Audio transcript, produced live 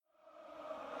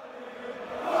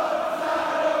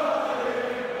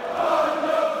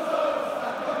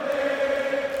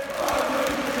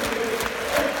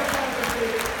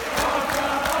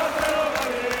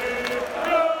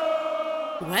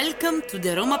to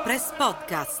the Roma Press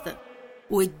Podcast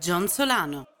with John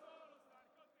Solano.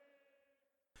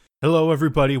 Hello,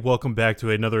 everybody. Welcome back to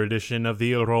another edition of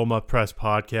the Roma Press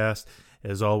Podcast.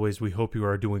 As always, we hope you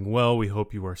are doing well. We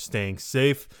hope you are staying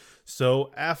safe.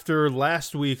 So after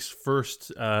last week's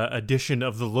first edition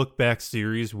of the Look Back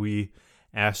series, we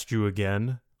asked you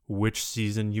again which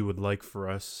season you would like for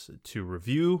us to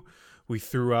review. We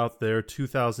threw out there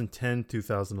 2010,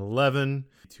 2011,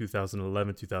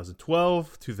 2011,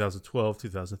 2012, 2012,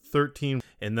 2013.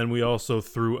 And then we also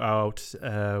threw out,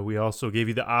 we also gave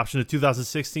you the option of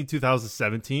 2016,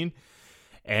 2017.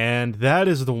 And that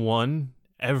is the one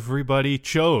everybody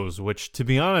chose, which, to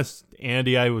be honest,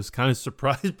 Andy, I was kind of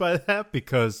surprised by that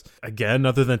because, again,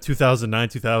 other than 2009,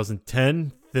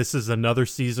 2010, this is another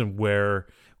season where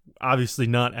obviously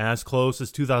not as close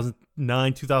as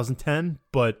 2009, 2010,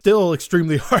 but still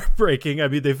extremely heartbreaking. I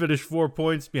mean, they finished 4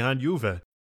 points behind Juve.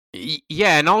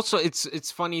 Yeah, and also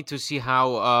it's funny to see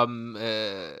how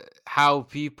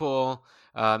people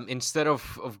instead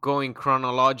of going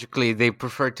chronologically, they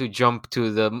prefer to jump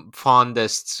to the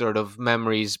fondest sort of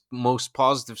memories, most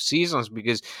positive seasons,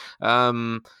 because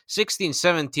 16,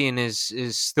 17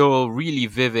 is still really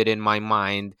vivid in my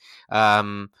mind.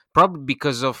 Probably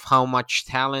because of how much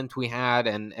talent we had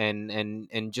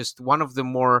and just one of the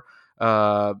more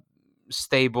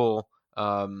stable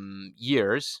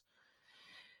years.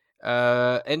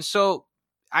 And so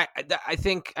I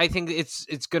think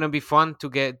it's gonna be fun to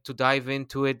dive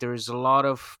into it. There's a lot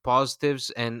of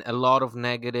positives and a lot of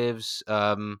negatives.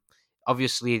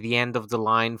 Obviously, the end of the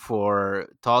line for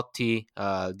Totti,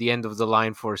 the end of the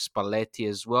line for Spalletti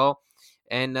as well,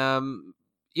 and on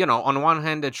one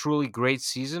hand, a truly great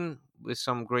season with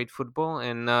some great football,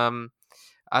 and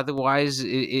otherwise,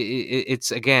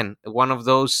 it's again one of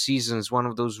those seasons, one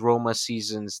of those Roma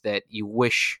seasons that you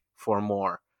wish for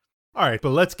more. All right, but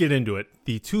let's get into it.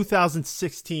 The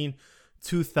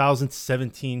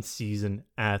 2016-2017 season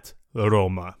at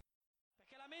Roma.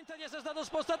 Lamenta di essere stato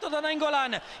spostato da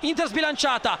Nainggolan, Inter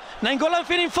sbilanciata, Nainggolan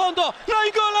fino in fondo,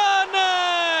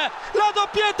 Nainggolan! La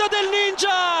doppietta del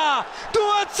Ninja!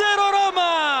 2-0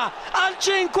 Roma al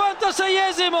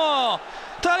 56esimo!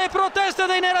 Tra le proteste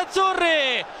dei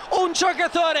nerazzurri, un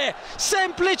giocatore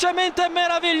semplicemente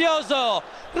meraviglioso,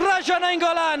 Raja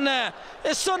Nainggolan,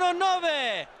 e sono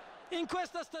 9 in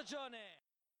questa stagione.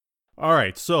 All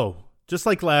right, so just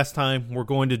like last time, we're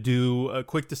going to do a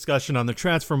quick discussion on the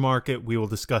transfer market. We will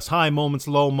discuss high moments,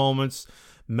 low moments,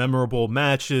 memorable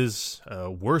matches,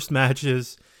 worst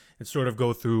matches, and sort of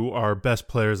go through our best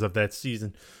players of that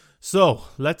season. So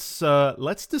let's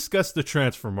discuss the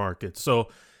transfer market. So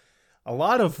a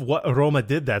lot of what Roma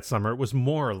did that summer was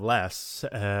more or less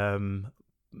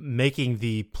making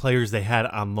the players they had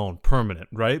on loan permanent,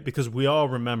 right? Because we all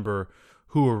remember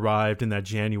who arrived in that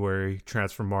January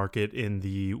transfer market in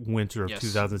the winter of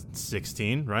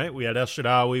 2016, right? We had El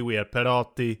Shaarawy, we had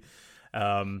Perotti.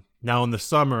 Now in the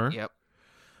summer,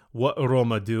 what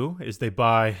Roma do is they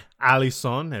buy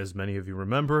Alisson, as many of you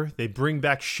remember. They bring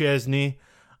back Szczesny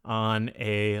on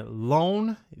a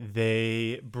loan.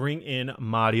 They bring in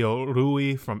Mario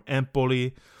Rui from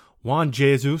Empoli, Juan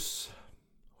Jesus,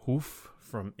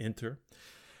 from Inter.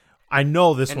 I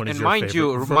know this one is your favorite. And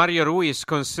mind you, Mario Rui is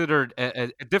considered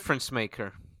a difference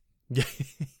maker.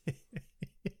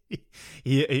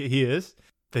 he is.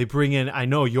 They bring in, I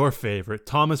know your favorite,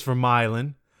 Thomas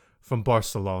Vermaelen from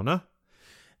Barcelona.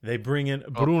 They bring in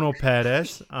Bruno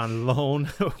Perez on loan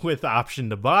with option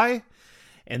to buy.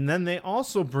 And then they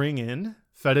also bring in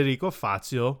Federico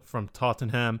Fazio from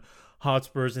Tottenham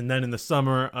Hotspurs. And then in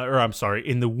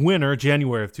the winter,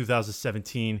 January of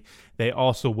 2017, they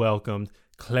also welcomed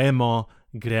Clément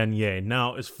Grenier.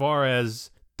 Now, as far as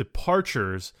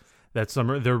departures that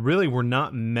summer, there really were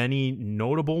not many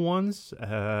notable ones.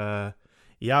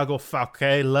 Iago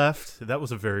Falqué left. That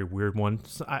was a very weird one.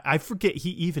 I forget he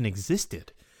even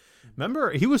existed.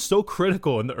 Remember, he was so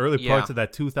critical in the early parts of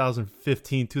that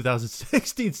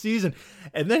 2015-2016 season,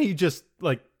 and then he just,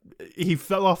 he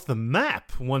fell off the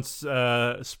map once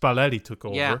Spalletti took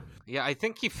over. Yeah, I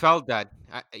think he felt that.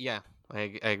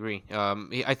 I agree.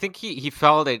 I think he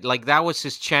felt it like that was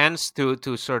his chance to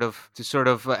sort of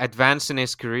advance in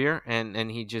his career,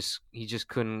 and he just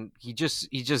couldn't. He just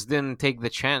didn't take the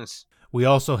chance. We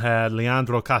also had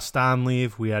Leandro Castan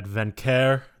leave. We had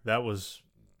Venker.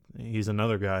 He's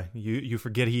another guy. You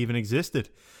forget he even existed.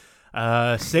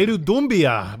 Seydou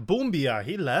Doumbia,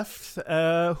 he left.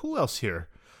 Who else here?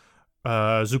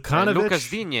 Zukanovic. Lucas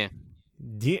Digne.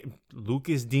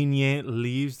 Lucas Digne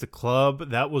leaves the club.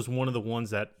 That was one of the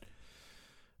ones that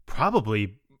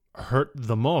probably hurt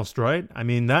the most, right? I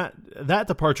mean, that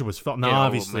departure was felt. Now, Yeah,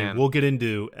 obviously, man. we'll get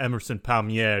into Emerson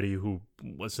Palmieri, who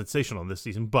was sensational this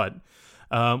season, but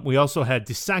we also had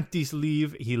De Sanctis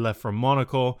leave. He left for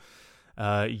Monaco.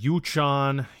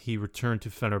 Yuchan, he returned to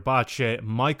Fenerbahce.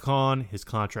 Maicon, his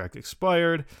contract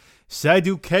expired.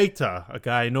 Seydou Keita, a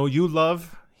guy I know you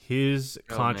love, his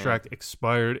contract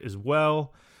expired as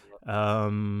well.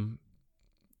 And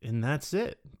that's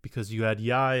it, because you had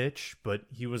Yajic, but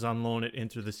he was on loan at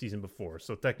Inter the season before.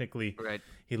 So technically,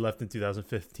 he left in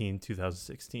 2015,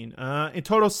 2016. And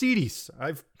Torosidis,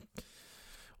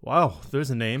 wow, there's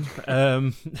a name.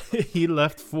 He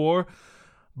left for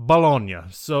Bologna.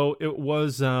 So it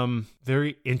was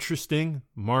very interesting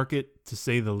market, to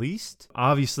say the least.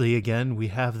 Obviously, again, we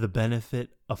have the benefit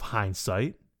of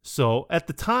hindsight. So at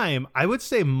the time, I would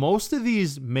say most of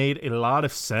these made a lot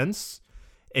of sense,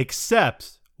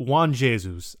 except Juan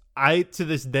Jesus. To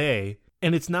this day,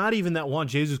 and it's not even that Juan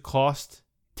Jesus cost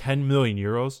 10 million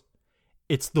euros,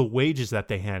 it's the wages that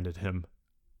they handed him.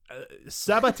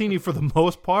 Sabatini, for the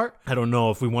most part, I don't know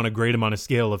if we want to grade him on a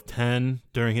scale of 10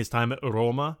 during his time at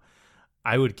Roma.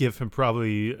 I would give him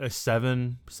probably a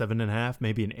 7.5,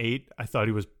 maybe an 8. I thought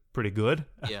he was pretty good.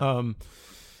 Yeah.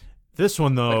 This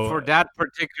one, though, But for that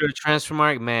particular transfer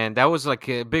market, man, that was like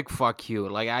a big fuck you.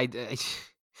 Like I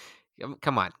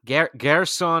come on,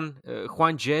 Gerson,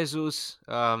 Juan Jesus.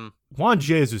 Juan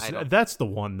Jesus, that's the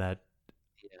one that.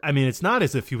 I mean, it's not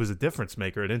as if he was a difference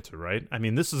maker at Inter, right? I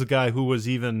mean, this is a guy who was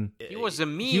even... He was a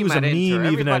meme. He was at a meme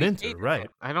Inter. even at Everybody Inter, hated right? him.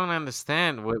 I don't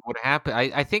understand what happened.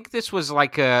 I think this was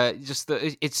like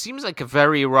it seems like a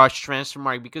very rushed transfer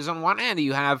market, because on one hand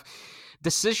you have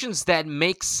decisions that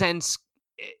make sense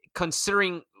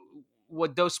considering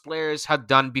what those players had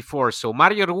done before. So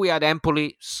Mario Rui at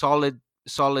Empoli, solid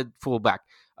fullback.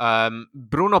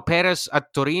 Bruno Perez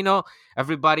at Torino,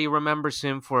 everybody remembers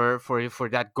him for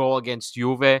that goal against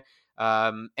Juve,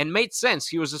 and made sense.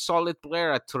 He was a solid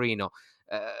player at Torino,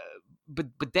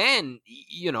 but then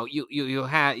you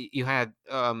had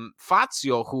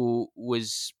Fazio, who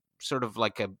was sort of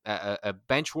like a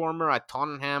bench warmer at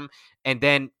Tottenham, and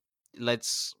then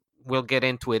we'll get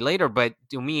into it later, but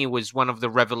to me it was one of the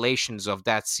revelations of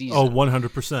that season. Oh,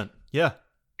 100%. Yeah.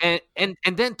 And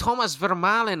then Thomas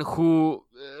Vermaelen, who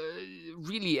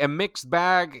really a mixed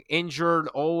bag, injured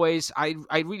always. I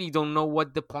really don't know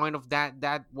what the point of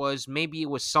that was. Maybe it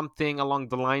was something along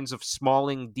the lines of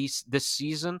Smalling this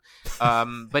season,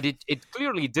 but it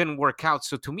clearly didn't work out.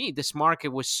 So to me, this market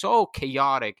was so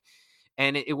chaotic,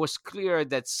 and it was clear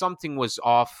that something was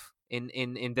off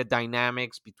in the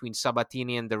dynamics between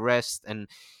Sabatini and the rest, and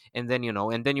then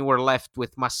you were left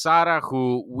with Massara,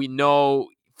 who we know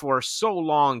for so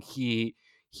long he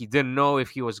didn't know if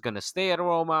he was going to stay at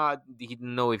Roma. He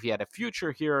didn't know if he had a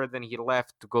future here. Then he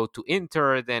left to go to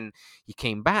Inter. Then he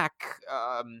came back.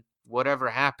 Whatever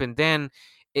happened then,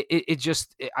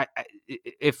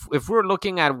 if we're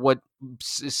looking at what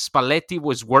Spalletti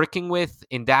was working with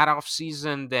in that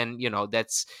offseason, then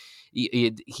that's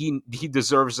he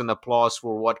deserves an applause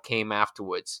for what came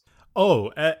afterwards.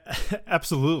 Oh,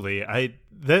 absolutely.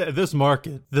 This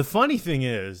market. The funny thing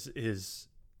is.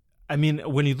 I mean,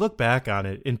 when you look back on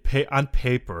it on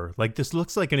paper, like this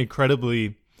looks like an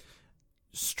incredibly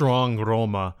strong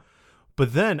Roma.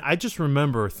 But then I just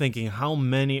remember thinking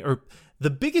the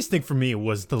biggest thing for me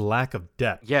was the lack of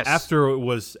depth. Yes. After it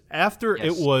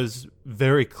was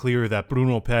very clear that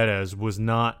Bruno Perez was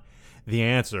not the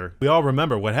answer. We all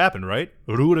remember what happened, right?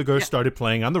 Rudiger started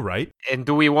playing on the right. And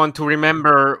do we want to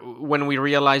remember when we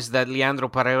realized that Leandro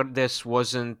Paredes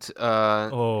wasn't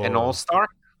an all-star?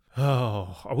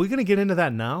 Oh, are we going to get into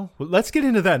that now? Well, let's get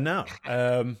into that now.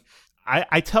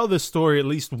 I tell this story at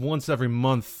least once every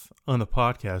month on the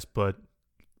podcast, but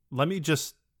let me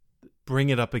just bring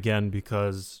it up again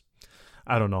because,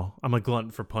 I don't know, I'm a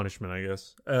glutton for punishment, I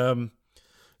guess.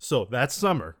 So that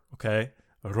summer, okay,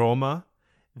 Roma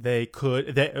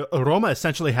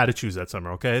essentially had to choose that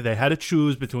summer, okay? They had to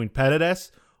choose between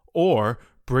Paredes or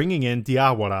bringing in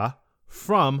Diawara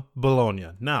from Bologna.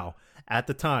 Now, at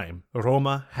the time,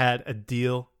 Roma had a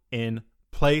deal in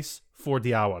place for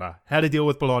Diawara. Had a deal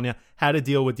with Bologna, had a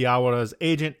deal with Diawara's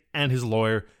agent and his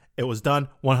lawyer. It was done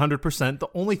 100%. The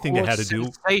only thing they had to do...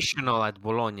 sensational at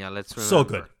Bologna, let's remember. So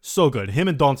good. So good. Him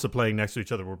and Donza playing next to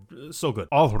each other were so good.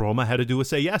 All Roma had to do was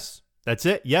say yes. That's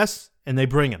it. Yes. And they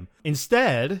bring him.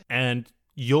 Instead, and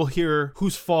you'll hear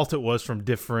whose fault it was from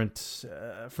different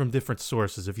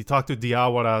sources. If you talk to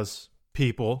Diawara's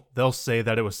people, they'll say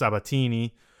that it was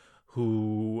Sabatini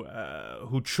who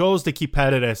chose to keep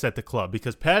Paredes at the club,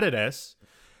 because Paredes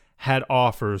had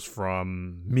offers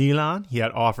from Milan. He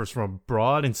had offers from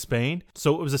abroad in Spain.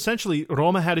 So it was essentially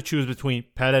Roma had to choose between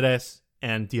Paredes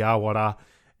and Diawara,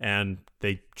 and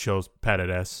they chose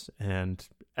Paredes. And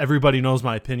everybody knows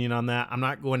my opinion on that. I'm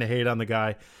not going to hate on the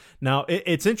guy. Now,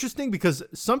 it's interesting because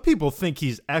some people think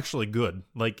he's actually good.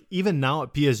 Like, even now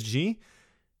at PSG,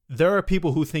 there are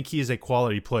people who think he is a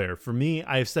quality player. For me,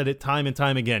 I have said it time and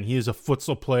time again. He is a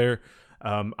futsal player.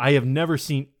 I have never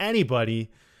seen anybody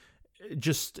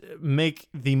just make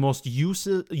the most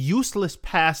useless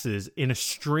passes in a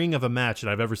string of a match that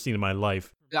I've ever seen in my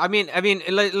life. I mean,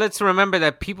 let's remember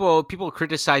that people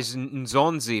criticize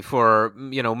Nzonzi for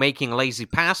making lazy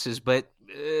passes, but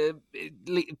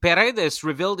Paredes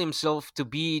revealed himself to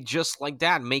be just like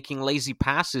that, making lazy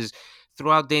passes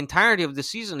throughout the entirety of the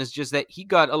season. It's just that he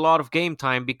got a lot of game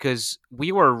time because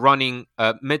we were running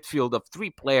a midfield of 3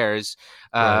 players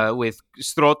with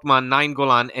Strootman,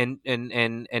 Nainggolan,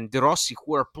 and De Rossi,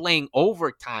 who are playing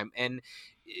overtime. And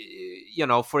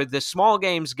for the small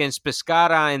games against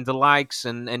Pescara and the likes,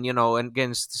 and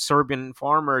against Serbian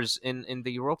farmers in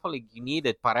the Europa League, you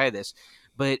needed Paredes,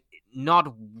 but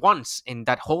not once in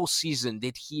that whole season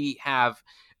did he have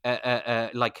a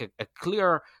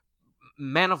clear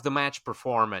man of the match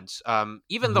performance.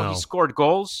 Even though he scored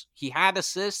goals, he had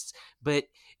assists, but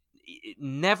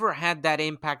never had that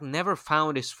impact, never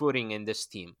found his footing in this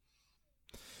team.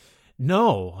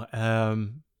 No.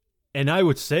 And I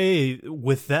would say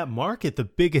with that market, the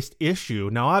biggest issue,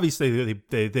 now obviously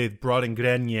they brought in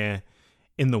Grenier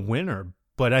in the winter,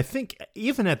 but I think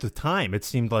even at the time, it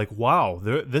seemed like, wow,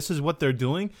 this is what they're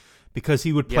doing, because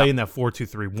he would play in that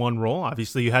 4-2-3-1 role.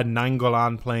 Obviously, you had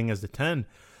Nainggolan playing as the 10.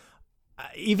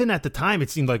 Even at the time,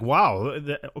 it seemed like, wow,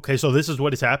 okay, so this is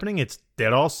what is happening. It's De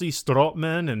Rossi,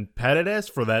 Strootman, and Paredes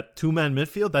for that 2-man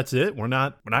midfield. That's it. We're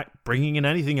not bringing in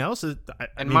anything else.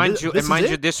 Mind you,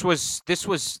 this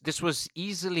was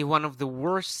easily one of the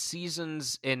worst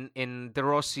seasons in De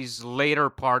Rossi's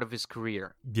later part of his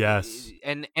career. Yes,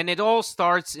 and it all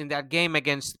starts in that game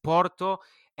against Porto.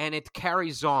 And it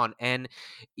carries on, and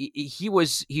he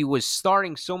was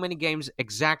starting so many games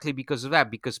exactly because of that,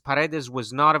 because Paredes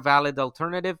was not a valid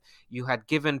alternative. You had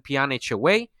given Pjanic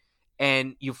away,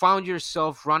 and you found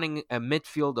yourself running a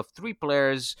midfield of 3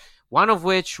 players, one of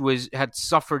which had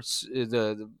suffered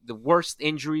the worst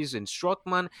injuries in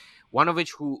Strootman, one of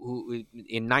which who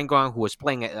in Nainggolan, who was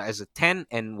playing as a 10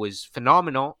 and was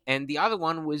phenomenal, and the other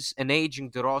one was an aging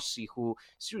De Rossi, who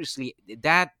seriously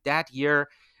that year.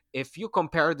 If you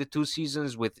compare the 2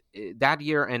 seasons with that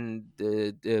year and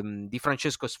Di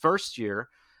Francesco's first year,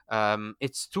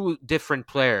 it's 2 different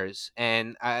players.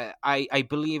 And I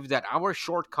believe that our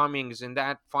shortcomings in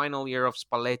that final year of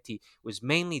Spalletti was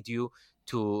mainly due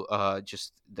to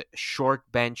just the short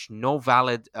bench, no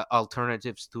valid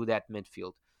alternatives to that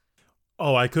midfield.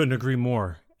 Oh, I couldn't agree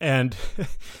more. And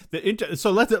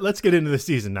so let's get into the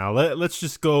season now. Let's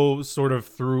just go sort of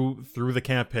through the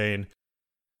campaign.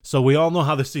 So we all know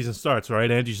how the season starts, right?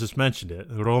 Andy just mentioned it.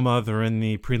 Roma, they're in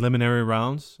the preliminary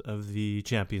rounds of the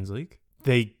Champions League.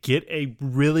 They get a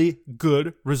really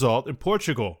good result in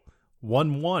Portugal,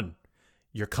 1-1.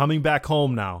 You're coming back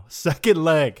home now. Second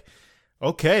leg.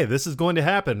 Okay, this is going to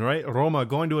happen, right? Roma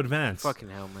going to advance. Fucking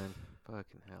hell, man.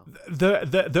 Fucking hell.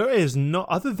 There is no,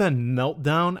 other than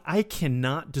meltdown, I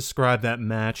cannot describe that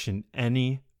match in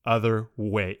any other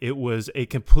way. It was a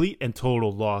complete and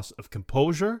total loss of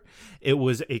composure. It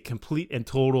was a complete and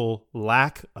total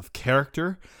lack of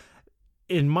character.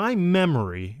 In my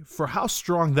memory, for how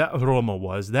strong that Roma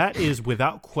was, that is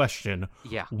without question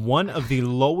one of the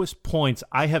lowest points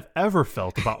I have ever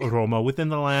felt about Roma within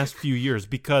the last few years,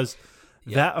 because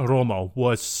that Roma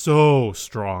was so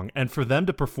strong, and for them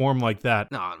to perform like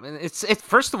that. No, it's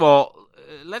first of all,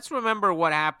 let's remember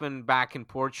what happened back in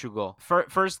Portugal.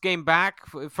 First game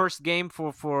for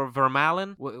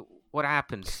Vermaelen. What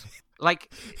happens?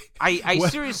 Like, I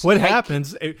seriously. What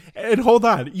happens? And hold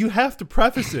on, you have to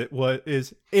preface it.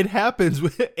 It happens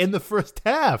in the first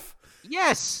half?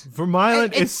 Yes.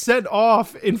 Vermaelen is sent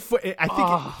off I think.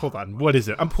 Hold on. What is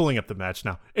it? I'm pulling up the match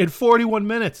now. In 41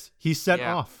 minutes, he's sent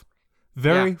off.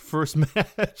 First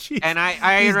match. And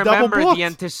I remember the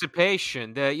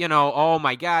anticipation. Oh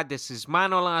my God, this is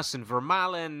Manolas and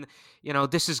Vermaelen.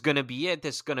 This is going to be it.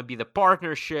 This is going to be the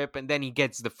partnership. And then he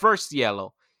gets the first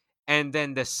yellow and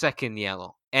then the second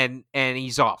yellow and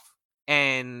he's off.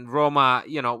 And Roma,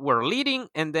 we're leading,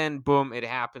 and then boom, it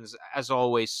happens as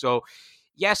always. So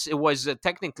yes, it was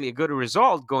technically a good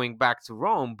result going back to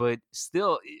Rome, but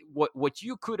still what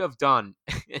you could have done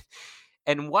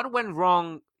and what went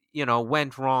wrong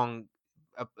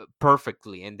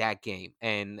perfectly in that game,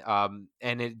 and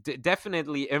it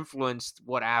definitely influenced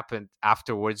what happened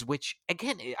afterwards, which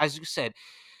again, as you said,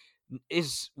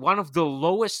 is one of the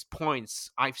lowest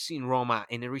points I've seen Roma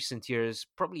in recent years.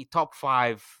 Probably top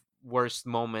 5 worst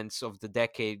moments of the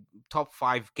decade, top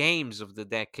 5 games of the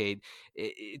decade.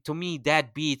 To me,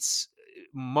 that beats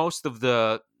most of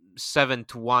the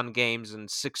 7-1 games and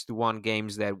 6-1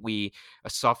 games that we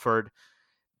suffered,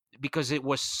 because it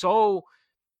was so,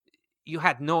 you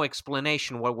had no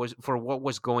explanation what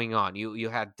was going on. You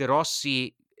had De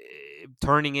Rossi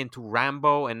turning into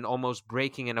Rambo and almost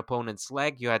breaking an opponent's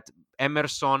leg. You had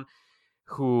Emerson,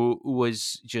 who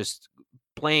was just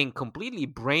playing completely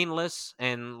brainless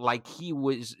and like he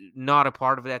was not a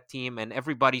part of that team, and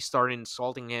everybody started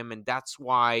insulting him. And that's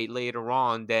why later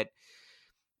on that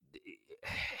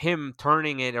him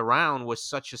turning it around was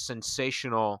such a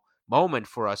sensational moment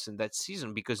for us in that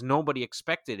season, because nobody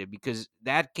expected it, because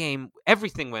that game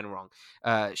everything went wrong.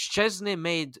 Szczesny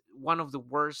made one of the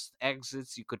worst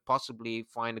exits you could possibly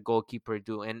find a goalkeeper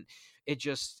do, and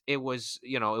it was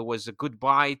a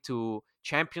goodbye to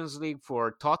Champions League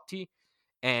for Totti,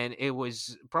 and it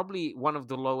was probably one of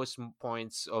the lowest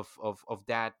points of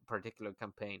that particular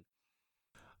campaign.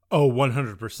 Oh,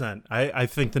 100%. I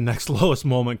think the next lowest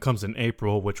moment comes in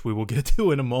April, which we will get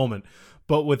to in a moment.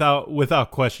 But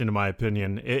without question, in my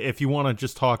opinion, if you want to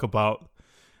just talk about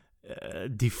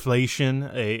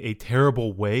deflation, a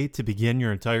terrible way to begin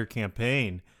your entire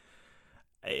campaign,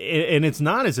 and it's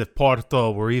not as if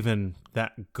Porto were even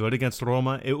that good against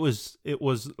Roma. It was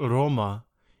Roma.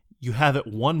 You have it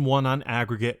 1-1 on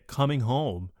aggregate coming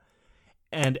home.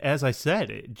 And as I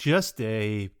said, just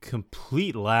a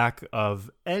complete lack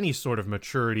of any sort of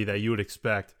maturity that you would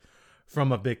expect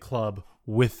from a big club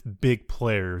with big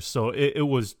players. So it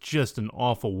was just an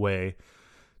awful way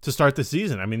to start the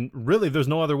season. I mean, really, there's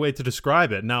no other way to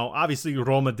describe it. Now, obviously,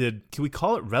 Roma did, can we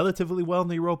call it relatively well in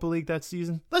the Europa League that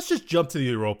season? Let's just jump to the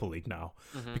Europa League now.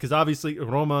 Mm-hmm. Because obviously,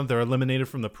 Roma, they're eliminated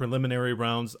from the preliminary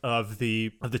rounds of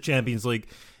the Champions League.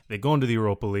 They go into the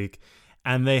Europa League,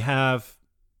 and they have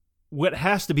what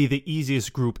has to be the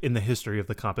easiest group in the history of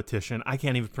the competition. I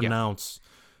can't even pronounce.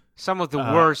 Some of the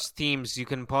worst teams you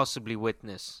can possibly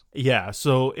witness. Yeah,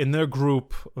 so in their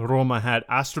group, Roma had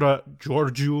Astra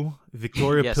Giurgiu,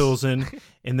 Victoria Pilsen,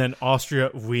 and then Austria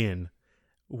Wien.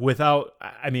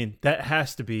 That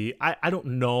has to be, I don't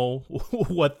know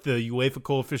what the UEFA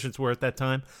coefficients were at that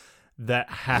time. That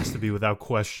has to be, without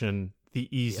question, the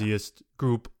easiest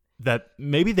group that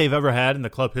maybe they've ever had in the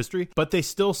club history, but they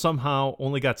still somehow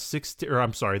only got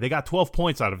they got 12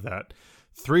 points out of that.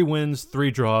 3 wins,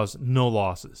 3 draws, no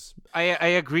losses. I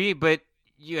agree, but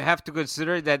you have to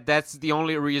consider that that's the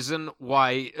only reason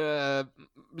why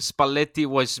Spalletti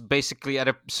was basically at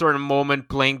a certain moment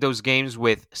playing those games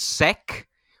with Cech,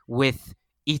 with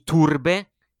Iturbe,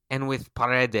 and with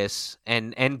Paredes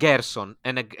and Gerson,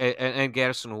 and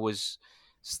Gerson, who was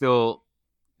still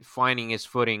finding his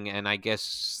footing, and I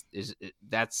guess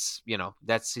that's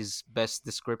his best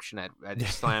description at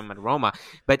this time at Roma.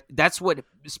 But that's what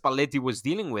Spalletti was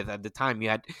dealing with at the time. You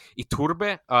had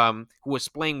Iturbe, who was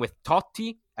playing with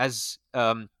Totti as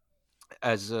 2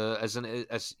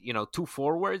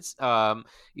 forwards.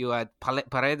 You had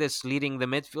Paredes leading the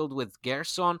midfield with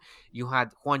Gerson. You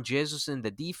had Juan Jesus in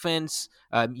the defense.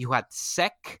 You had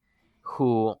Cech,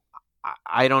 who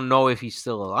I don't know if he's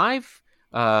still alive.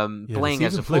 Playing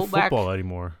as a fullback. Football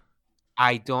anymore?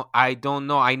 I don't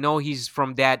know. I know he's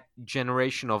from that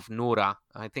generation of Noura.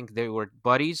 I think they were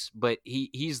buddies, but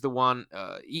he's the one.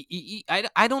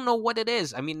 I don't know what it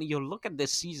is. I mean, you look at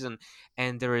this season,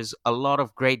 and there is a lot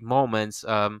of great moments.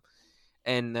 Probably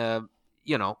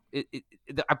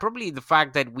the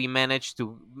fact that we managed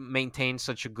to maintain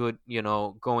such a good,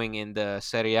 going in the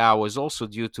Serie A was also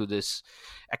due to this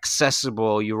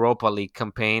accessible Europa League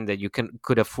campaign that you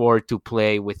could afford to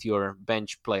play with your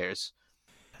bench players.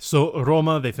 So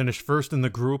Roma, they finished first in the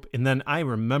group, and then I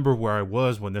remember where I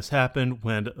was when this happened,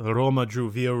 when Roma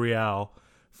drew Villarreal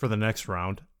for the next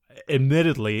round.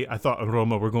 Admittedly, I thought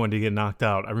Roma were going to get knocked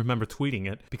out. I remember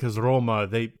tweeting it because Roma,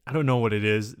 I don't know what it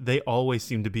is. They always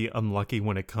seem to be unlucky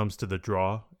when it comes to the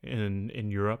draw in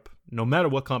Europe, no matter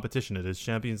what competition it is,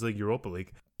 Champions League, Europa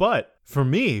League. But for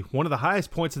me, one of the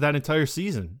highest points of that entire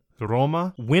season,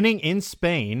 Roma winning in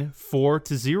Spain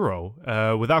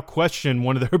 4-0. Without question,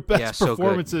 one of their best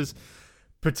performances,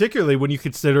 particularly when you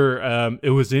consider it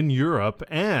was in Europe.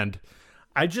 And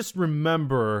I just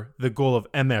remember the goal of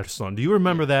Emerson. Do you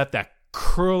remember that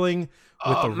curling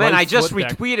with the right foot? I just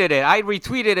retweeted it. I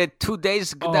retweeted it 2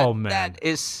 days ago. Man. That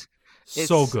is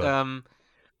so good.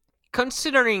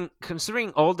 considering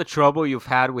all the trouble you've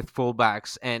had with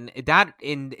fullbacks, and that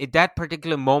in that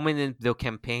particular moment in the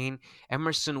campaign,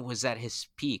 Emerson was at his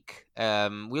peak.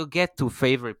 We'll get to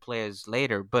favorite players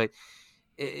later, but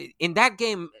in that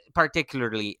game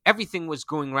particularly, everything was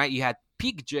going right. You had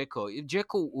peak Dzeko.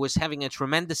 Dzeko was having a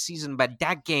tremendous season, but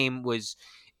that game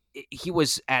he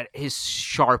was at his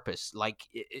sharpest. Like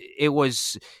it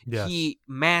was, Yes. he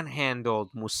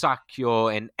manhandled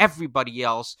Musacchio and everybody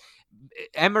else.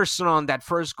 Emerson on that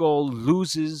first goal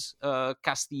loses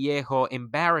Castillejo,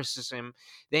 embarrasses him.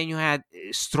 Then you had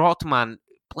Strootman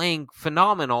playing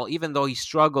phenomenal, even though he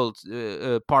struggled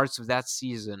parts of that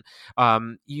season.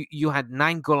 You had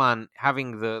Nainggolan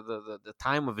having the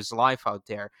time of his life out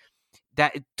there.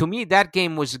 That, to me, that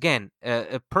game was again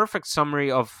a perfect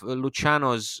summary of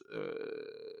Luciano's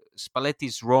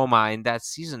Spalletti's Roma in that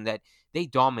season, that they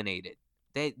dominated.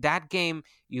 That game,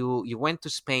 you went to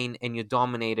Spain and you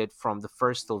dominated from the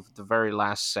first to the very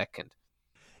last second.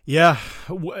 Yeah.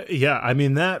 I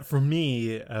mean, that for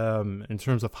me, in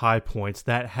terms of high points,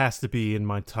 that has to be in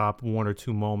my top one or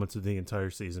two moments of the entire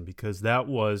season, because that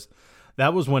was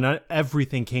when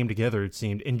everything came together, it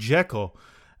seemed. In Dzeko,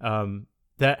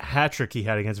 that hat-trick he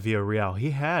had against Villarreal,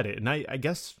 he had it. And I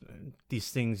guess these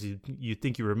things you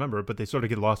think you remember, but they sort of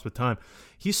get lost with time.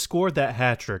 He scored that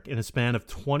hat-trick in a span of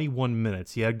 21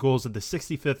 minutes. He had goals at the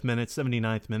 65th minute,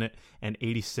 79th minute, and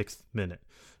 86th minute.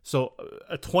 So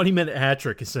a 20-minute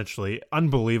hat-trick, essentially.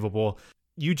 Unbelievable.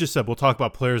 You just said we'll talk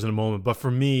about players in a moment, but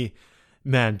for me,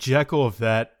 man, Dzeko of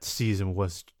that season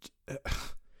was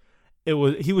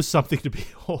he was something to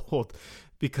behold,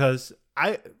 because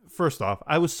first off,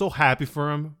 I was so happy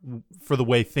for him for the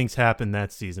way things happened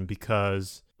that season,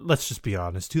 because let's just be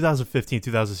honest, 2015,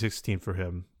 2016 for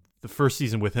him, the first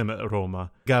season with him at Roma,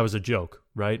 the guy was a joke,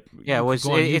 right? Yeah, it's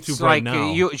right like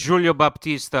now. Giulio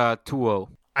Baptista 2-0.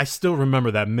 I still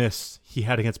remember that miss he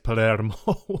had against Palermo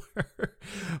where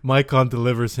Maicon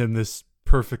delivers him this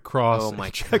perfect cross. Oh my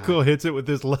Dzeko God. hits it with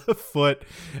his left foot.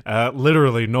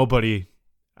 Literally nobody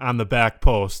on the back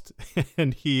post.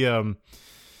 And he, the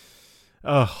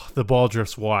ball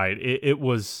drifts wide. It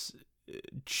was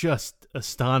just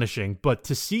astonishing. But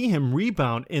to see him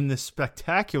rebound in this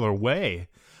spectacular way,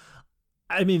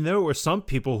 I mean, there were some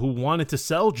people who wanted to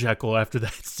sell Dzeko after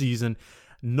that season.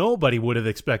 Nobody would have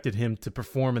expected him to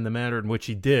perform in the manner in which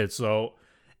he did. So,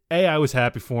 A, I was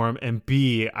happy for him, and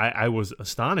B, I was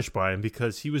astonished by him,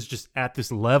 because he was just at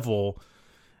this level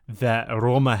that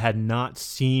Roma had not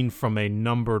seen from a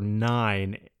number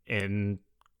 9 in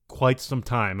quite some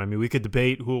time. I mean, we could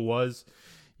debate who it was.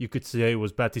 You could say it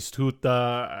was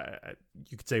Batistuta.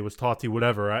 You could say it was Totti,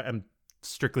 whatever. I'm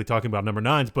strictly talking about number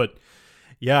 9s, but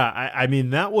yeah, I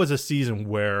mean, that was a season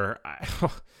where...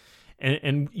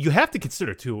 And you have to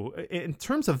consider, too, in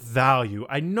terms of value,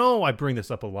 I know I bring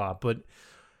this up a lot, but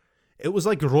it was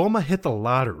like Roma hit the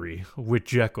lottery with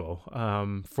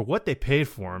Dzeko for what they paid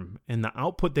for him, and the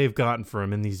output they've gotten for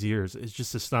him in these years is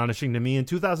just astonishing to me. In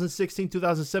 2016,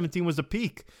 2017 was a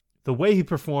peak. The way he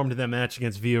performed in that match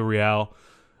against Villarreal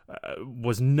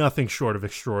was nothing short of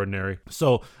extraordinary.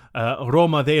 So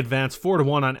Roma, they advanced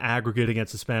 4-1 on aggregate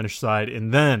against the Spanish side,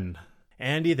 and then...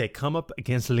 Andy, they come up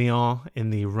against Lyon in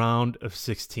the round of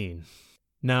 16.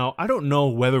 Now, I don't know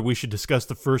whether we should discuss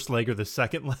the first leg or the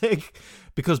second leg,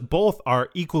 because both are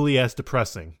equally as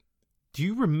depressing. Do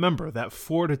you remember that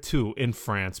 4-2 in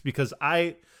France? Because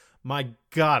my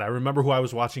God, I remember who I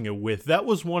was watching it with. That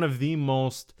was one of the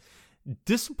most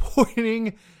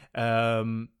disappointing.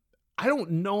 I don't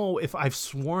know if I've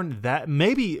sworn that.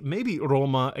 Maybe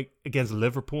Roma against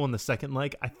Liverpool in the second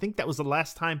leg. I think that was the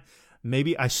last time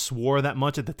maybe I swore that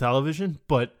much at the television,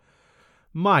 but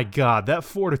my God, that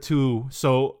 4-2.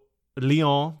 So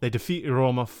Lyon, they defeat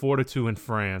Roma 4-2 in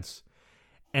France,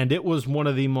 and it was one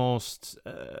of the most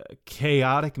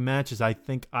chaotic matches I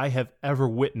think I have ever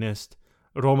witnessed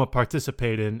Roma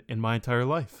participate in my entire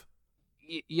life.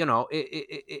 You know,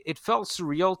 it felt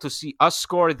surreal to see us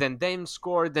score, then them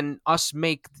score, then us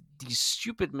make these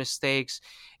stupid mistakes,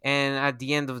 and at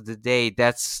the end of the day,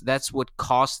 that's what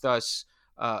cost us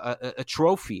a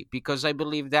trophy, because I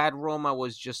believe that Roma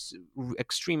was just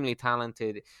extremely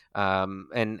talented,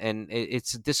 and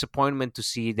it's a disappointment to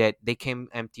see that they came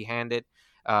empty-handed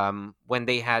when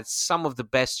they had some of the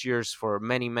best years for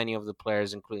many of the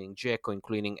players, including Dzeko,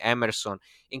 including Emerson,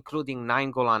 including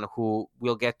Nainggolan, who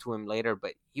we'll get to him later,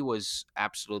 but he was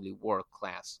absolutely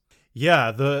world-class.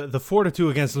 Yeah, the 4-2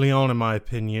 against Lyon, in my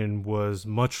opinion, was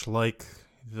much like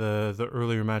the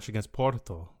earlier match against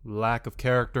Porto. Lack of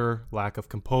character, lack of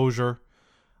composure,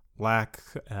 lack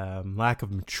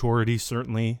of maturity,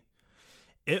 certainly.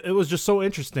 It was just so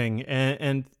interesting.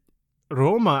 And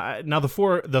Roma, now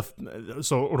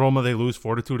so Roma, they lose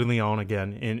 4-2 to Lyon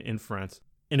again in France.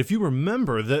 And if you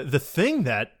remember, the thing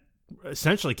that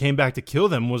essentially came back to kill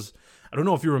them was, I don't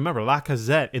know if you remember,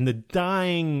 Lacazette, in the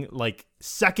dying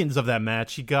seconds of that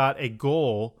match, he got a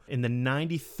goal in the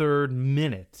 93rd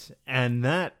minute. And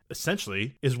that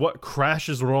essentially is what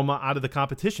crashes Roma out of the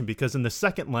competition, because in the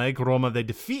second leg, Roma, they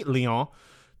defeat Lyon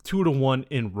 2-1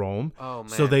 in Rome. Oh, man.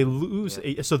 So they lose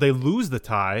the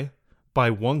tie by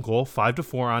 1 goal,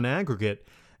 5-4 on aggregate.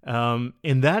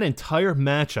 In that entire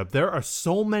matchup, there are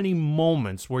so many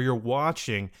moments where you're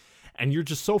watching and you're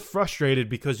just so frustrated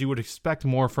because you would expect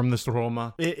more from this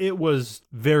Roma. It was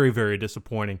very, very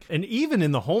disappointing. And even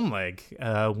in the home leg,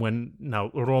 when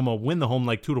now Roma win the home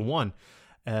leg 2-1,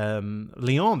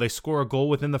 Lyon, they score a goal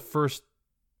within the first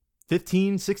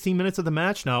 15, 16 minutes of the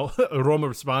match. Now, Roma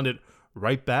responded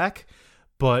right back,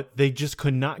 but they just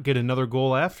could not get another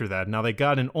goal after that. Now, they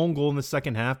got an own goal in the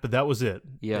second half, but that was it.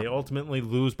 Yeah. They ultimately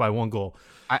lose by 1 goal.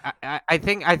 I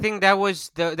think that was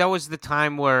the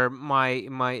time where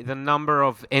the number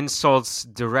of insults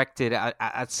directed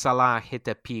at Salah hit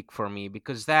a peak for me,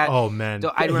 because that, oh man,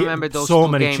 I remember those so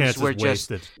two many games chances were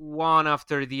wasted. just one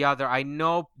after the other. I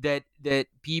know that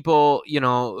people,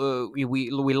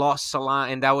 we lost Salah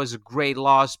and that was a great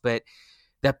loss, but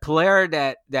the player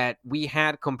that we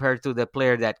had compared to the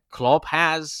player that Klopp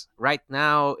has right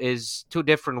now is two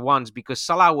different ones, because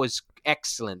Salah was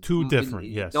excellent. Two different,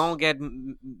 yes. Don't get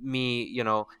me,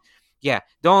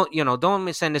 don't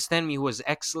misunderstand me. He was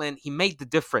excellent. He made the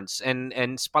difference, and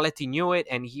Spalletti knew it,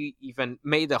 and he even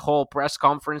made a whole press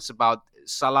conference about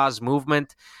Salah's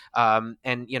movement, and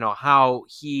how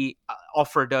he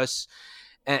offered us.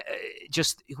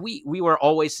 We were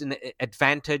always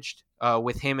advantaged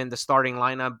with him in the starting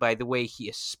lineup by the way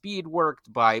his speed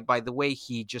worked, by the way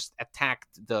he just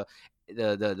attacked the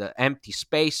empty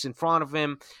space in front of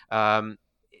him.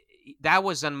 That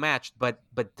was unmatched, but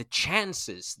the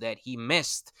chances that he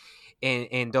missed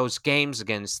in those games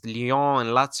against Lyon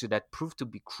and Lazio that proved to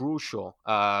be crucial,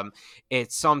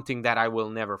 it's something that I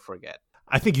will never forget.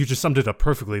 I think you just summed it up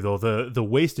perfectly, though. The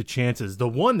wasted chances. The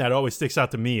one that always sticks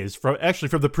out to me is from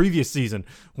the previous season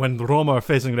when Roma are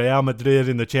facing Real Madrid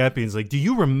in the Champions League. Do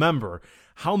you remember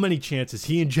how many chances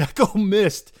he and Dzeko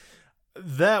missed?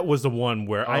 That was the one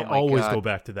where I always go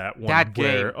back to that one. That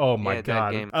game. Oh my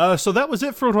God. That game. So that was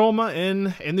it for Roma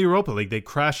in the Europa League. They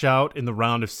crash out in the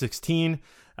round of 16.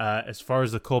 As far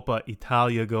as the Coppa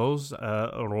Italia goes,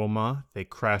 Roma, they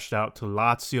crashed out to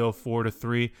Lazio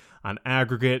 4-3 on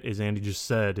aggregate. As Andy just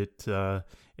said, it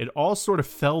all sort of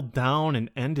fell down and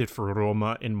ended for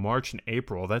Roma in March and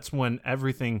April. That's when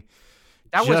everything.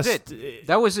 That was it.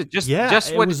 Just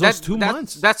it was those 2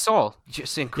 months. That's all.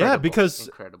 Just incredible. Yeah, because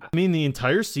incredible. I mean, the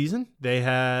entire season they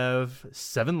have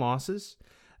 7 losses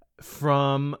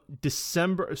from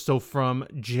December. So from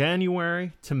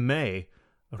January to May,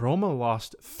 Roma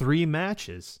lost 3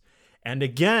 matches. And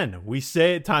again, we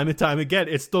say it time and time again,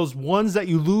 it's those ones that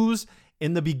you lose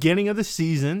in the beginning of the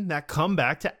season that come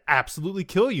back to absolutely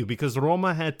kill you, because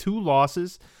Roma had 2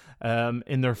 losses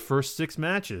in their first 6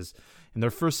 matches. In their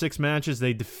first 6 matches,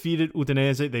 they defeated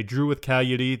Udinese, they drew with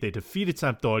Cagliari, they defeated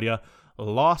Sampdoria,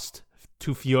 lost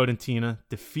to Fiorentina,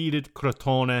 defeated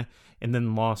Crotone, and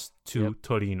then lost to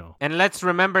Torino. And let's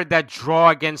remember that draw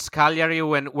against Cagliari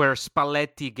where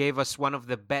Spalletti gave us one of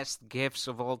the best gifts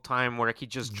of all time, where he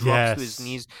just drops to his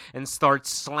knees and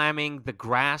starts slamming the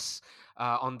grass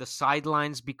on the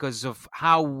sidelines because of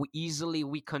how easily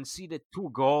we conceded 2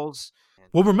 goals.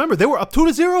 Well, remember, they were up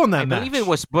 2-0 in that match. I believe it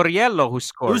was Borriello who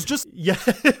scored. It was just,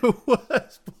 it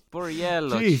was.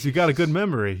 Borriello. Jeez, you got a good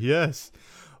memory, yes.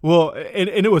 Well, and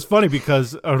it was funny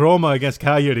because Roma against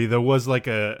Cagliari, there was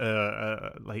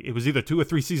it was either 2 or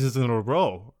 3 seasons in a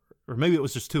row, or maybe it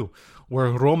was just 2,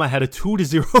 where Roma had a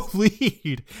 2-0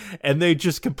 lead, and they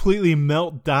just completely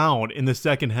melt down in the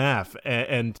second half.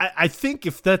 And I think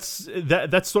if that's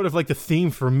sort of like the theme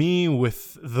for me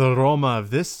with the Roma of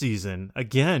this season.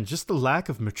 Again, just the lack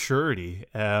of maturity.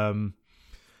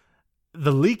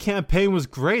 The league campaign was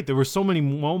great. There were so many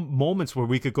moments where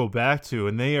we could go back to,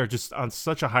 and they are just on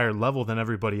such a higher level than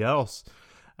everybody else.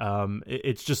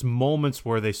 It's just moments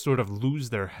where they sort of lose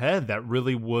their head. That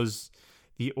really was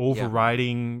the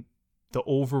overriding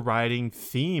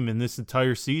theme in this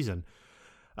entire season.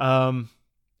 All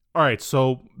right,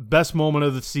 so best moment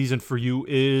of the season for you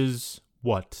is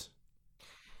what?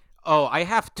 Oh, I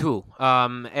have 2,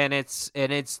 and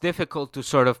it's difficult to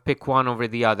sort of pick one over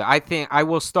the other. I think I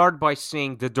will start by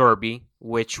saying the derby,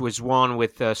 which was won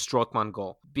with a Strootman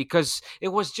goal. because it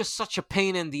was just such a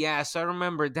pain in the ass. I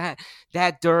remember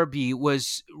that derby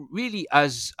was really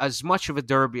as much of a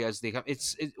derby as they have.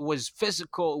 It was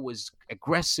physical, it was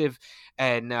aggressive,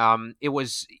 and and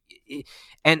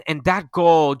that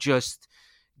goal just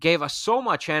gave us so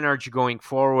much energy going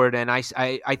forward. And I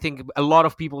think a lot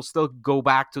of people still go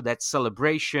back to that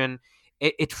celebration.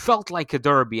 It felt like a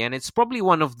derby, and it's probably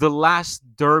one of the last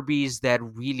derbies that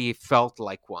really felt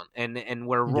like one, and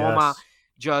where Roma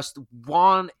just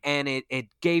won, and it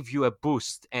gave you a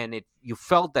boost, and you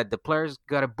felt that the players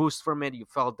got a boost from it, you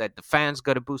felt that the fans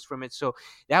got a boost from it. So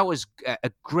that was a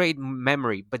great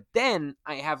memory. But then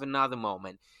I have another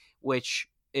moment, which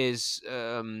is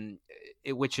the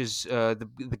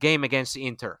game against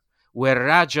Inter, where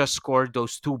Raja scored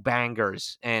those two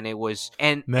bangers, and it was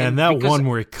that one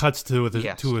where he cuts to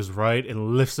his right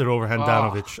and lifts it over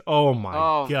Handanovic. Oh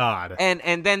my God!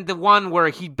 And then the one where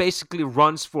he basically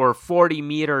runs for 40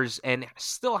 meters and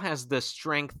still has the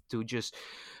strength to just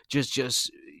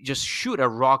shoot a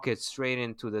rocket straight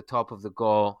into the top of the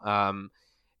goal.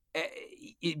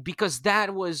 Because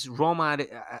that was Roma,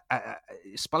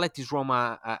 Spalletti's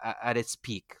Roma at its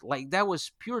peak. Like, that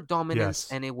was pure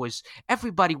dominance, and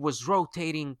everybody was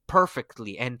rotating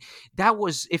perfectly. And that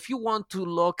was, if you want to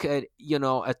look at,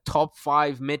 a top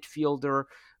 5 midfielder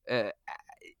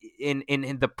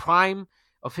in the prime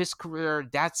of his career,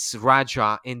 that's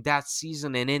Raja in that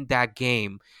season and in that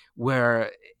game,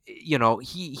 where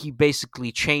he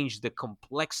basically changed the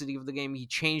complexity of the game. He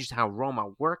changed how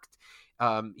Roma worked.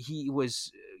 He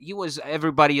was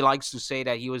everybody likes to say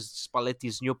that he was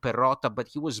Spalletti's new Perotta, but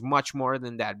he was much more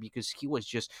than that, because he was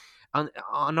just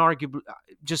unarguably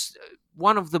just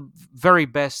one of the very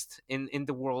best in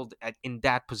the world in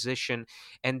that position.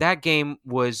 And that game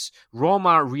was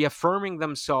Roma reaffirming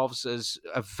themselves as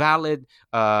a valid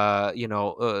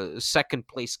second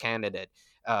place candidate,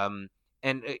 and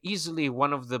easily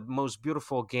one of the most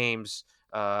beautiful games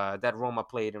that Roma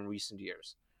played in recent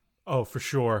years. Oh, for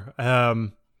sure.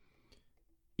 Mine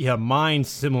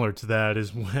similar to that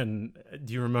is when,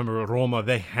 do you remember Roma?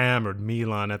 They hammered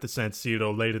Milan at the San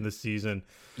Siro late in the season.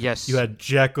 Yes. You had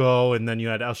Dzeko, and then you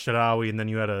had El Shaarawy, and then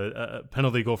you had a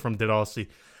penalty goal from De Rossi.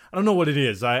 I don't know what it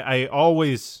is. I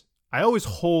always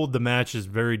hold the matches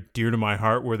very dear to my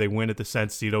heart where they win at the San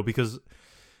Siro, because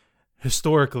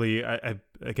historically,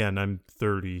 I'm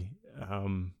 30.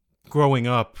 Growing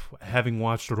up, having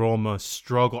watched Roma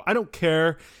struggle, I don't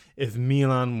care if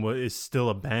Milan is still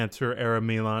a banter era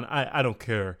Milan. I don't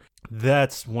care.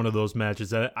 That's one of those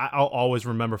matches that I'll always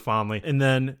remember fondly. And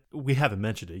then, we haven't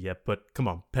mentioned it yet, but come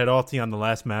on, Perotti on the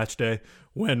last match day,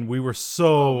 when we were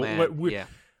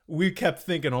we kept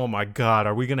thinking, oh my God,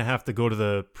 are we going to have to go to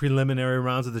the preliminary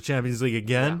rounds of the Champions League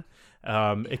again? Yeah.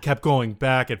 It kept going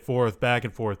back and forth.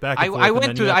 I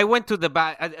went to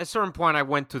the at a certain point. I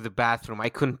went to the bathroom. I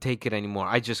couldn't take it anymore.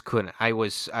 I just couldn't. I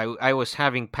was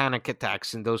having panic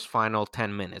attacks in those final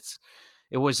 10 minutes.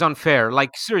 It was unfair.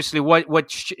 Like, seriously, what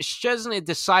Szczesny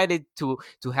decided to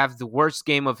have the worst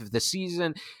game of the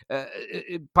season.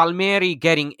 Palmieri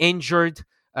getting injured.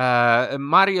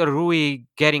 Mario Rui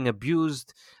getting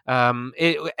abused.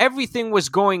 Everything was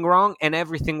going wrong and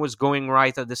everything was going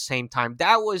right at the same time.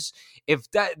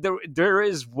 There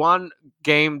is one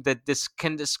game that this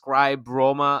can describe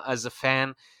Roma as a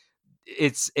fan,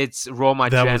 it's Roma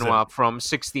Genoa from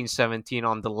 16-17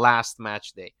 on the last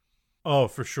match day. Oh,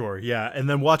 for sure, yeah. And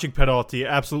then watching Perotti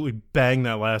absolutely bang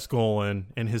that last goal in,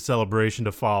 and his celebration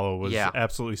to follow was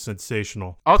absolutely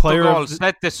sensational. 8 gol,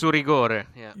 7 su rigore.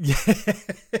 Yeah.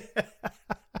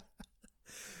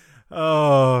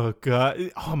 Oh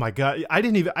God! Oh my God!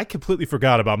 I completely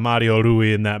forgot about Mario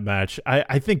Rui in that match.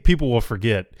 I think people will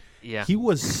forget. Yeah, he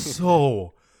was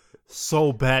so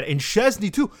bad, and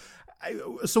Szczesny too.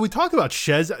 So we talk about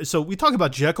we talk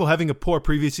about Dzeko having a poor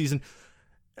previous season.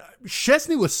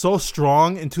 Szczesny was so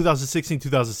strong in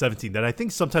 2016-2017 that I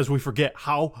think sometimes we forget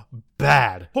how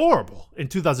horrible in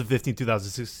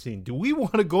 2015-2016. Do we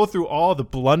want to go through all the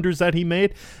blunders that he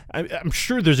made? I'm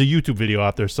sure there's a YouTube video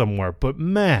out there somewhere, but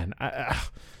man,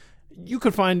 you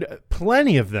could find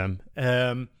plenty of them.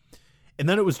 And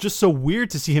then it was just so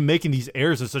weird to see him making these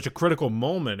errors at such a critical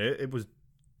moment. It was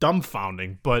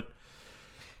dumbfounding, but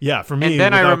yeah, for me. And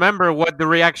then I remember what the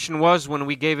reaction was when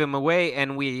we gave him away,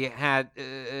 and we had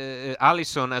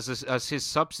Alisson as his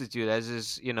substitute,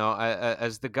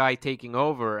 as the guy taking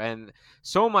over, and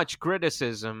so much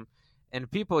criticism,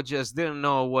 and people just didn't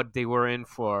know what they were in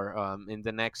for in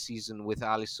the next season with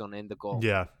Alisson in the goal.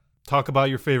 Yeah, Talk about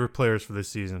your favorite players for this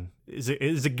season. Is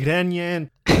it Grenier?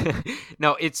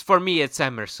 No, for me, it's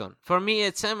Emerson. For me,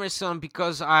 it's Emerson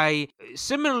because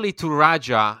similarly to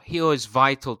Raja, he was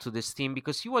vital to this team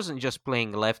because he wasn't just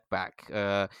playing left back.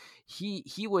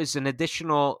 He was an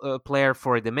additional player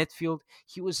for the midfield.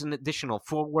 He was an additional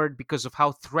forward because of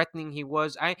how threatening he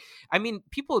was. I mean,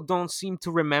 people don't seem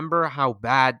to remember how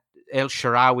bad El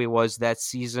Shaarawy was that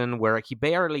season, where he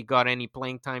barely got any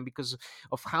playing time because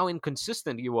of how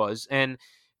inconsistent he was. And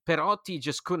Perotti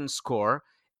just couldn't score,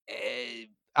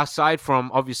 aside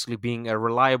from obviously being a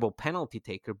reliable penalty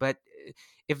taker. But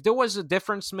if there was a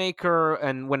difference maker,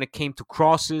 and when it came to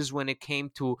crosses, when it came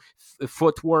to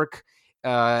footwork,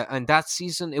 and that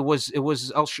season it was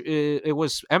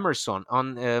Emerson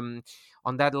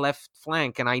on that left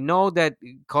flank. And I know that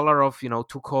Kolarov,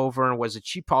 took over and was a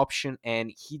cheap option,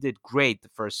 and he did great the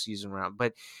first season round.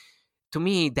 But to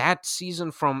me, that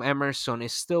season from Emerson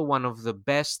is still one of the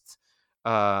best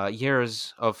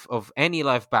years of any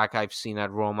left back I've seen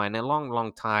at Roma in a long,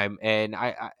 long time. And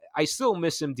I still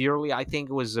miss him dearly. I think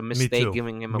it was a mistake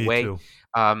giving him away.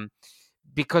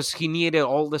 Because he needed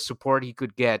all the support he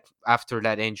could get after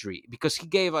that injury, because he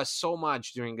gave us so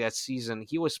much during that season.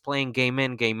 He was playing game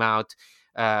in, game out,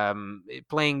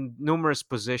 playing numerous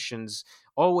positions,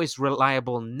 always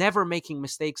reliable, never making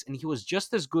mistakes, and he was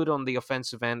just as good on the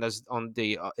offensive end as on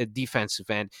the defensive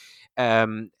end.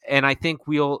 And I think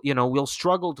we'll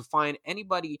struggle to find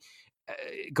anybody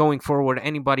going forward,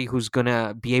 anybody who's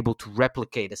gonna be able to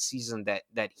replicate a season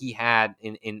that he had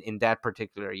in that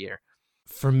particular year.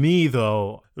 For me,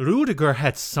 though, Rudiger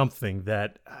had something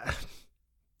that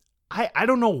I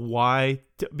don't know why,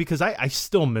 because I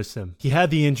still miss him. He had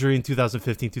the injury in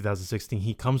 2015, 2016.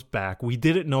 He comes back. We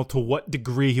didn't know to what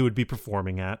degree he would be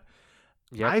performing at.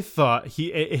 Yep. I thought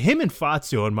him and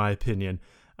Fazio, in my opinion,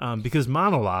 because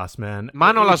Manolas, man.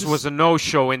 Manolas was a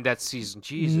no-show in that season.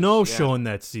 Jesus. No-show in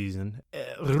that season.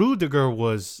 Rudiger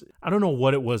was, I don't know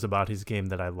what it was about his game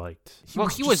that I liked.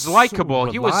 He was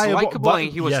likable. He was likable,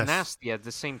 and he was nasty at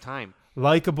the same time.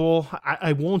 Likable.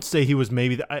 I won't say he was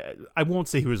I won't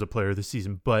say he was a player this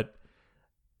season, but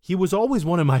he was always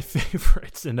one of my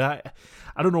favorites. And I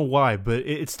don't know why, but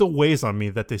it still weighs on me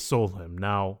that they sold him.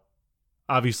 Now,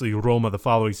 obviously, Roma, the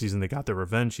following season, they got their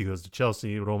revenge. He goes to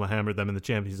Chelsea. Roma hammered them in the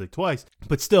Champions League twice.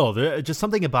 But still, there's just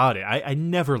something about it. I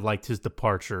never liked his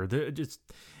departure.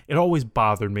 It always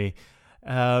bothered me.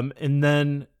 And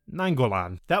then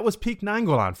Nainggolan. That was peak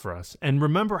Nainggolan for us. And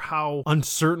remember how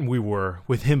uncertain we were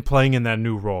with him playing in that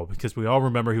new role, because we all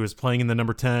remember he was playing in the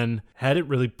number 10. Hadn't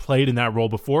really played in that role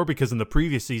before, because in the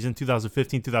previous season,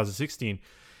 2015, 2016,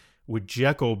 with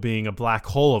Dzeko being a black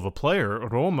hole of a player,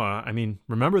 Roma, I mean,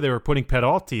 remember they were putting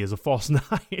Perotti as a false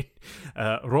nine.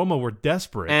 Roma were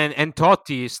desperate. And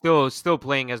Totti is still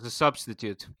playing as a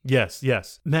substitute. Yes.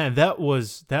 Man, that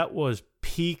was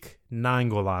peak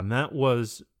Nainggolan. That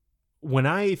was, when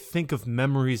I think of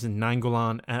memories in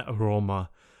Nainggolan at Roma,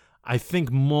 I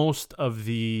think most of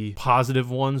the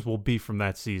positive ones will be from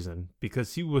that season,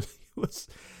 because he was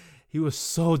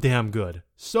so damn good.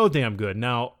 So damn good.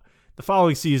 Now, the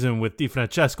following season with Di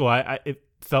Francesco, it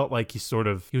felt like he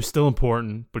was still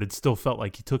important, but it still felt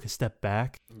like he took a step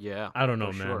back. Yeah, I don't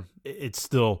know, man. Sure. It's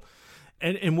still,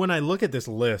 and when I look at this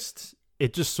list,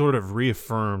 it just sort of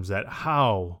reaffirms that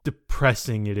how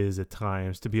depressing it is at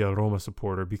times to be a Roma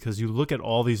supporter, because you look at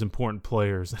all these important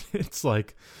players, and it's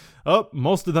like,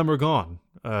 most of them are gone.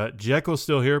 Dzeko's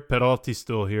still here, Perotti's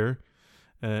still here.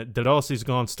 De Rossi's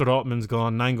gone, Strootman's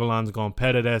gone, Nainggolan's gone,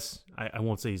 Paredes, I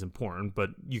won't say he's important, but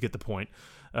you get the point.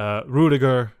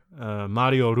 Rudiger,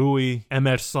 Mario Rui,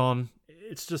 Emerson.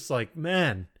 It's just like,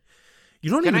 man,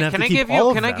 you don't even have to keep all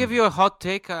of them. Can I give you a hot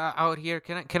take out here?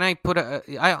 Can I put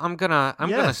I'm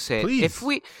gonna say, please.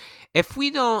 if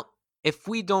we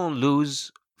don't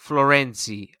lose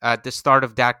Florenzi at the start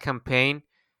of that campaign,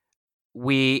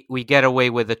 we get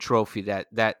away with a trophy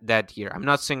that year. I'm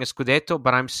not saying a Scudetto,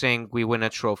 but I'm saying we win a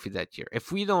trophy that year.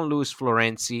 If we don't lose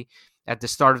Florenzi at the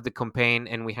start of the campaign,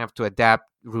 and we have to adapt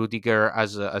Rudiger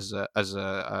as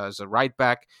a right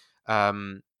back,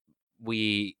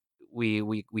 we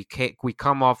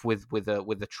come off with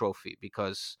a trophy,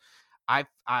 because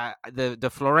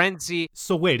the Florenzi.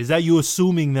 So wait, is that you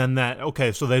assuming then that,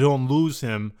 okay, so they don't lose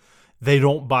him, they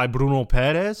don't buy Bruno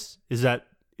Perez? Is that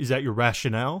your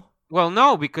rationale? Well,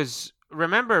 no, because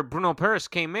remember, Bruno Perez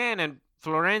came in, and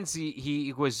Florenzi,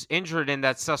 he was injured in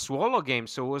that Sassuolo game,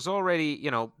 so it was already,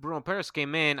 Bruno Perez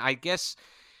came in. I guess,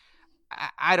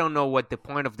 I don't know what the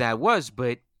point of that was,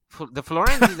 but the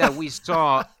Florenzi that we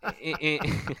saw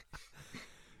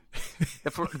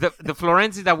the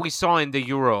Florenzi that we saw in the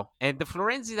Euro and the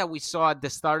Florenzi that we saw at the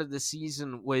start of the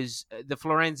season was the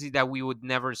Florenzi that we would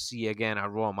never see again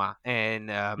at Roma. And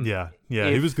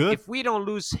he was good. If we don't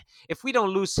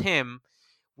lose him,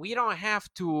 we don't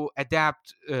have to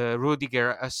adapt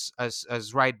Rudiger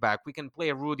as right back. We can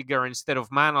play Rudiger instead of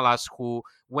Manolas, who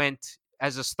went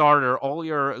as a starter all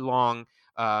year long.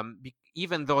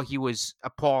 Even though he was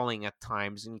appalling at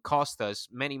times and cost us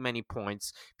many, many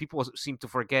points, people seem to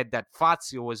forget that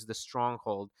Fazio was the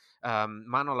stronghold.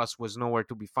 Manolas was nowhere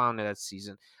to be found in that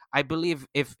season. I believe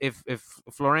if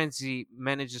Florenzi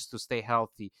manages to stay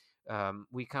healthy,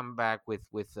 we come back with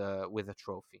a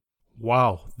trophy.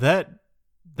 Wow, that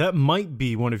might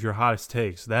be one of your hottest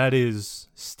takes. That is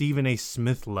Stephen A.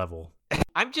 Smith level.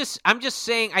 I'm just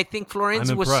saying. I think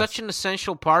Florenzi was such an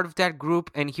essential part of that group,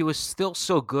 and he was still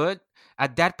so good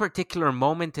at that particular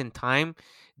moment in time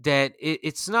that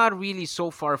it's not really so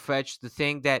far-fetched to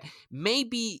think that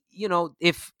maybe,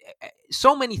 if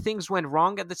so many things went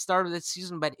wrong at the start of the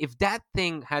season, but if that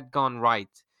thing had gone right,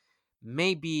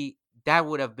 maybe that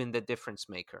would have been the difference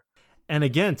maker. And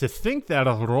again, to think that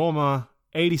Roma,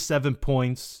 87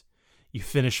 points, you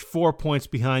finish 4 points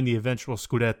behind the eventual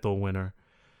Scudetto winner.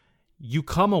 You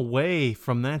come away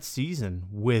from that season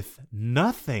with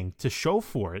nothing to show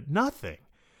for it. Nothing.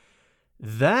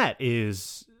 That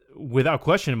is, without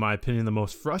question, in my opinion, the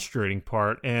most frustrating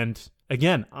part. And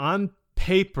again, on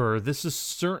paper, this is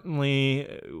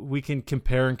certainly, we can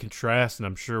compare and contrast, and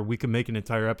I'm sure we can make an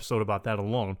entire episode about that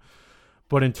alone.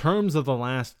 But in terms of the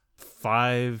last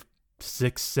 5,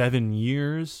 6, 7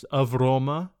 years of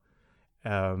Roma,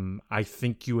 I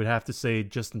think you would have to say,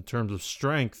 just in terms of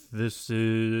strength, this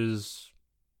is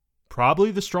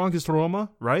probably the strongest Roma,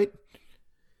 right?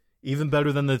 Even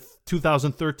better than the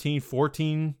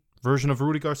 2013-14 version of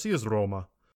Rudi Garcia's Roma.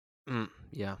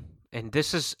 Yeah. And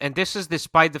this is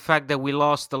despite the fact that we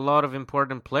lost a lot of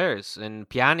important players, in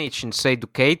Pjanic, in Seydou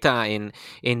Keita,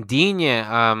 in Digne.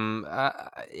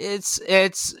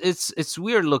 It's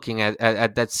weird looking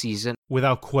at that season.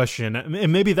 Without question.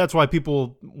 And maybe that's why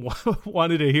people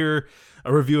wanted to hear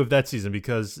a review of that season,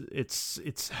 because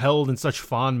it's held in such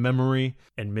fond memory,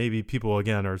 and maybe people,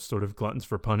 again, are sort of gluttons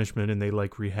for punishment, and they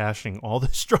like rehashing all the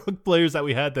strong players that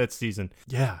we had that season.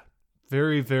 Yeah,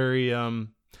 very, very...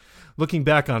 Looking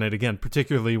back on it again,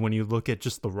 particularly when you look at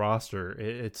just the roster,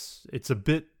 it's a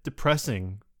bit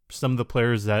depressing. Some of the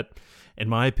players that, in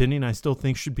my opinion, I still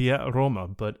think should be at Roma,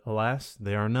 but alas,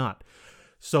 they are not.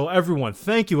 So everyone,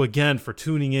 thank you again for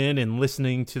tuning in and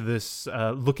listening to this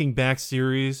Looking Back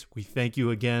series. We thank you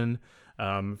again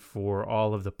for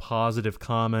all of the positive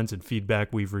comments and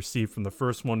feedback we've received from the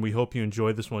first one. We hope you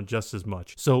enjoyed this one just as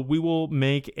much. So we will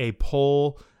make a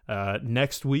poll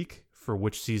next week for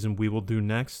which season we will do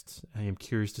next. I am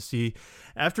curious to see.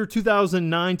 After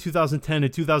 2009, 2010,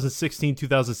 and 2016,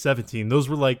 2017, those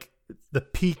were like the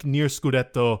peak near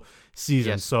Scudetto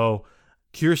season. Yes. So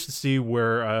curious to see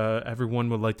where everyone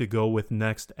would like to go with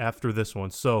next after this one.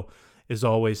 So as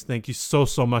always, thank you so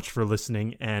much for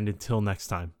listening, and until next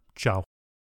time, ciao.